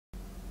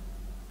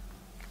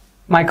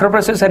Micro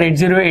processor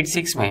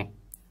 8086 में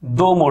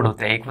दो mode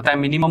होते हैं, एक होता है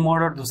मिनिमम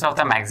मोड और दूसरा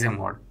होता है मैक्सिमम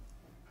मोड।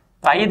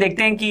 तो आइए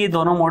देखते हैं कि ये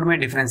दोनों मोड में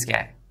डिफरेंस क्या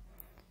है।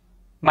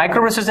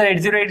 माइक्रो प्रोसेसर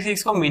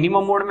 8086 को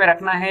मिनिमम मोड में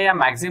रखना है या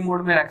मैक्सिमम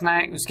मोड में रखना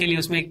है, उसके लिए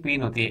उसमें एक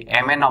पिन होती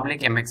है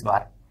MN/MX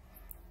बार।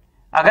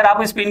 अगर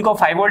आप इस पिन को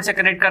 5 वोल्ट से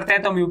कनेक्ट करते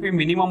हैं तो म्यूपी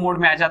मिनिमम मोड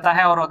में आ जाता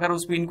है, और अगर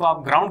उस पिन को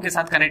आप ग्राउंड के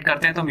साथ कनेक्ट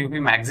करते हैं तो म्यूपी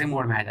मैक्सिमम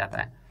मोड में आ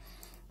जाता है।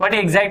 बट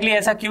एग्जैक्टली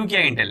ऐसा क्यों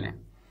किया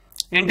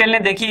इंटेल ने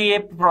देखिए, ये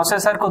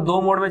प्रोसेसर को दो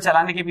मोड में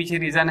चलाने के पीछे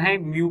रीजन है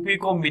म्यूपी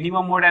को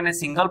मिनिमम मोड यानी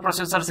सिंगल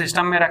प्रोसेसर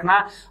सिस्टम में रखना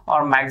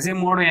और मैक्सिमम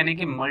मोड यानी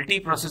कि मल्टी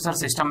प्रोसेसर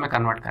सिस्टम में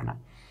कन्वर्ट करना।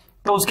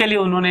 तो उसके लिए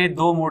उन्होंने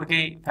दो मोड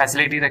की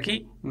फैसिलिटी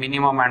रखी,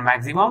 मिनिमम एंड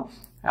मैक्सिमम,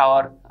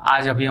 और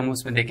आज अभी हम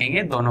उसमें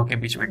देखेंगे दोनों के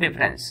बीच में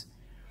डिफरेंस।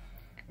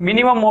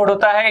 मिनिमम मोड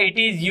होता है it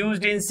is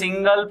used in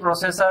single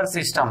processor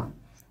system,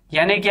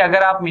 यानी कि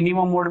अगर आप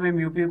मिनिमम मोड में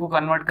म्यूपी को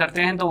कन्वर्ट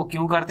करते हैं तो वो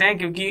क्यों करते हैं,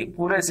 क्योंकि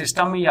पूरे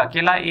सिस्टम में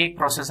अकेला एक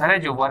प्रोसेसर है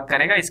जो वर्क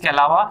करेगा, इसके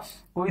अलावा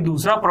कोई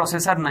दूसरा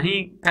प्रोसेसर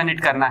नहीं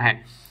कनेक्ट करना है।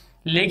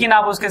 लेकिन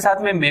आप उसके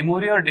साथ में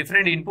मेमोरी और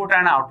different input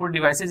and output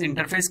devices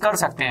interface कर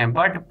सकते हैं,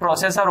 बट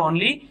प्रोसेसर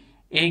ओनली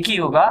एक ही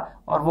होगा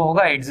और वो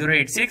होगा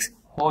 8086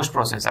 होस्ट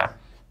प्रोसेसर।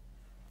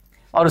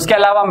 और उसके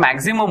अलावा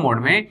मैक्सिमम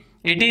मोड में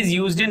it is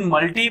used in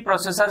multi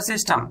processor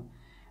system.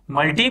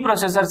 Multi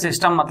processor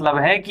system मतलब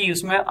है कि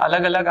उसमें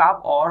अलग अलग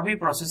आप और भी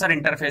प्रोसेसर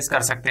इंटरफेस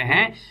कर सकते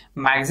हैं।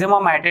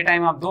 मैक्सिमम एट ए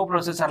टाइम आप दो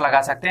प्रोसेसर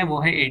लगा सकते हैं, वो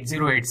है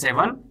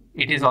 8087,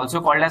 it is also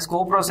called as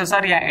को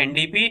प्रोसेसर या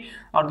NDP,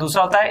 और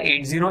दूसरा होता है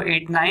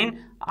 8089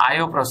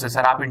 IO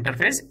प्रोसेसर, आप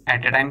इंटरफेस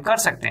एट ए टाइम कर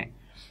सकते हैं।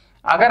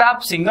 अगर आप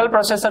सिंगल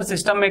प्रोसेसर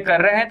सिस्टम में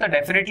कर रहे हैं तो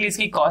डेफिनेटली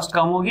इसकी कॉस्ट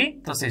कम होगी,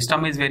 तो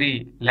system is very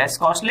less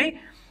costly.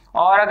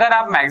 और अगर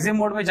आप मैक्सिमम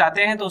मोड में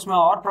जाते हैं तो उसमें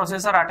और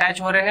प्रोसेसर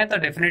अटैच हो रहे हैं तो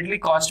डेफिनेटली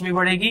कॉस्ट भी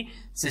बढ़ेगी,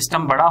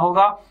 सिस्टम बड़ा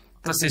होगा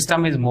तो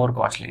सिस्टम इज मोर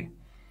कॉस्टली।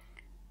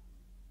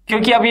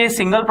 क्योंकि अब ये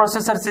सिंगल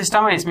प्रोसेसर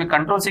सिस्टम है, इसमें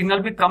कंट्रोल सिग्नल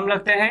भी कम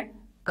लगते हैं,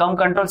 कम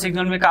कंट्रोल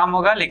सिग्नल में काम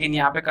होगा, लेकिन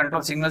यहाँ पे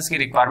कंट्रोल सिग्नल्स की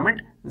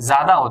रिक्वायरमेंट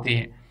ज्यादा होती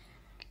है।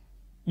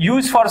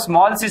 Use for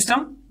small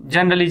system,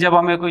 generally जब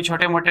हमें कोई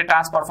छोटे मोटे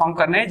टास्क परफॉर्म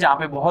करने हैं जहां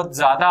पे बहुत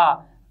ज्यादा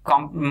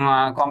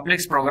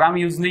कॉम्प्लेक्स प्रोग्राम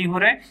यूज नहीं हो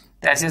रहे,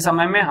 तो ऐसे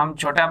समय में हम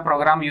छोटा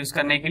प्रोग्राम यूज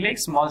करने के लिए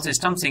स्मॉल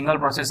सिस्टम सिंगल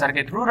प्रोसेसर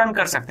के थ्रू रन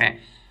कर सकते हैं।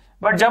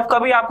 बट जब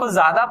कभी आपको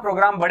ज्यादा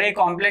प्रोग्राम, बड़े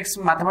कॉम्प्लेक्स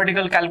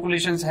मैथमेटिकल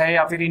कैलकुलेशंस है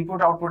या फिर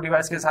इनपुट आउटपुट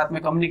डिवाइस के साथ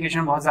में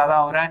कम्युनिकेशन बहुत ज्यादा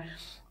हो रहा है,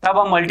 तब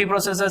हम मल्टी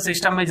प्रोसेसर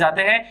सिस्टम में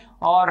जाते हैं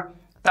और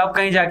तब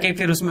कहीं जाके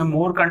फिर उसमें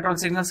मोर कंट्रोल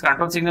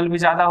सिग्नल भी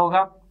ज्यादा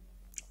होगा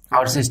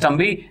और सिस्टम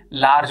भी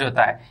लार्ज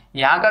होता है।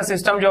 यहाँ का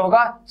सिस्टम जो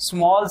होगा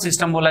स्मॉल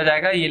सिस्टम बोला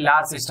जाएगा, ये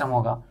लार्ज सिस्टम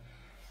होगा।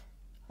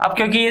 अब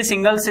क्योंकि ये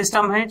सिंगल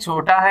सिस्टम है,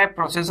 छोटा है,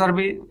 प्रोसेसर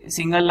भी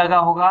सिंगल लगा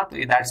होगा, तो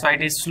that's why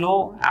it is slow.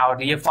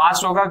 और ये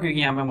फास्ट होगा क्योंकि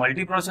यहाँ पे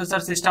मल्टी प्रोसेसर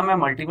सिस्टम है,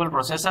 मल्टीपल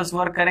प्रोसेसर्स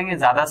वर्क करेंगे,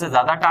 ज्यादा से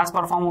ज्यादा टास्क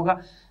परफॉर्म होगा,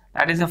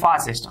 that is a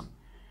fast system.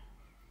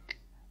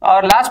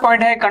 और लास्ट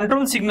पॉइंट है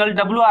control signal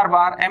WR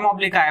bar,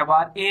 M/I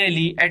bar,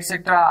 ALE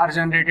etcetera are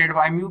generated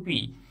by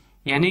म्यूपी,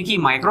 यानी कि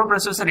माइक्रो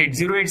प्रोसेसर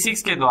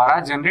 8086 के द्वारा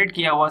जनरेट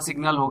किया हुआ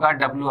सिग्नल होगा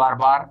WR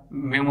बार,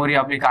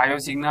 मेमोरी/IO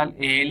सिग्नल,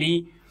 ALE,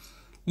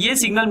 ये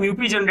सिग्नल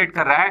म्यूपी जनरेट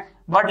कर रहा है।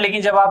 बट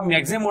लेकिन जब आप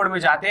मैक्सिमम मोड में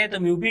जाते हैं तो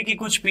म्यूपी की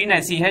कुछ पिन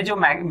ऐसी है जो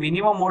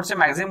मिनिमम मोड से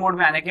मैक्सिमम मोड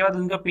में आने के बाद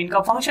उनका पिन का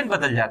फंक्शन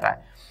बदल जाता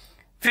है।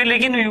 फिर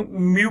लेकिन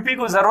म्यूपी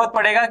को जरूरत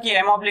पड़ेगा कि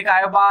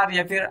M/I बार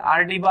या फिर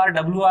RD बार,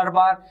 WR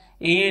बार,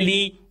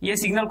 ALE, ये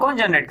सिग्नल कौन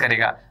जनरेट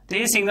करेगा? तो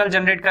ये सिग्नल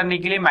जनरेट करने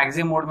के लिए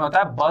मैक्सिमम मोड में होता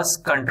है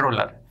bus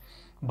controller.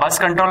 Bus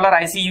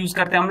controller IC use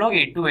करते हैं हम लोग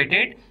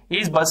 8288।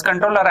 इस बस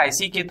कंट्रोलर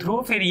IC के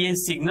थ्रू फिर ये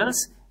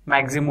सिग्नल्स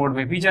मैक्सिमम मोड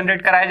में भी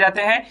जनरेट कराए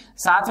जाते हैं।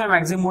 साथ में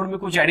मैक्सिमम मोड में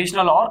कुछ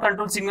एडिशनल और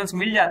कंट्रोल सिग्नल्स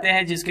मिल जाते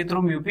हैं जिसके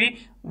थ्रू म्यूपी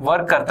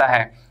वर्क करता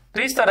है।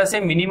 तो इस तरह से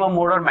मिनिमम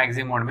मोड और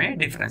मैक्सिमम मोड में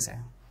डिफरेंस है।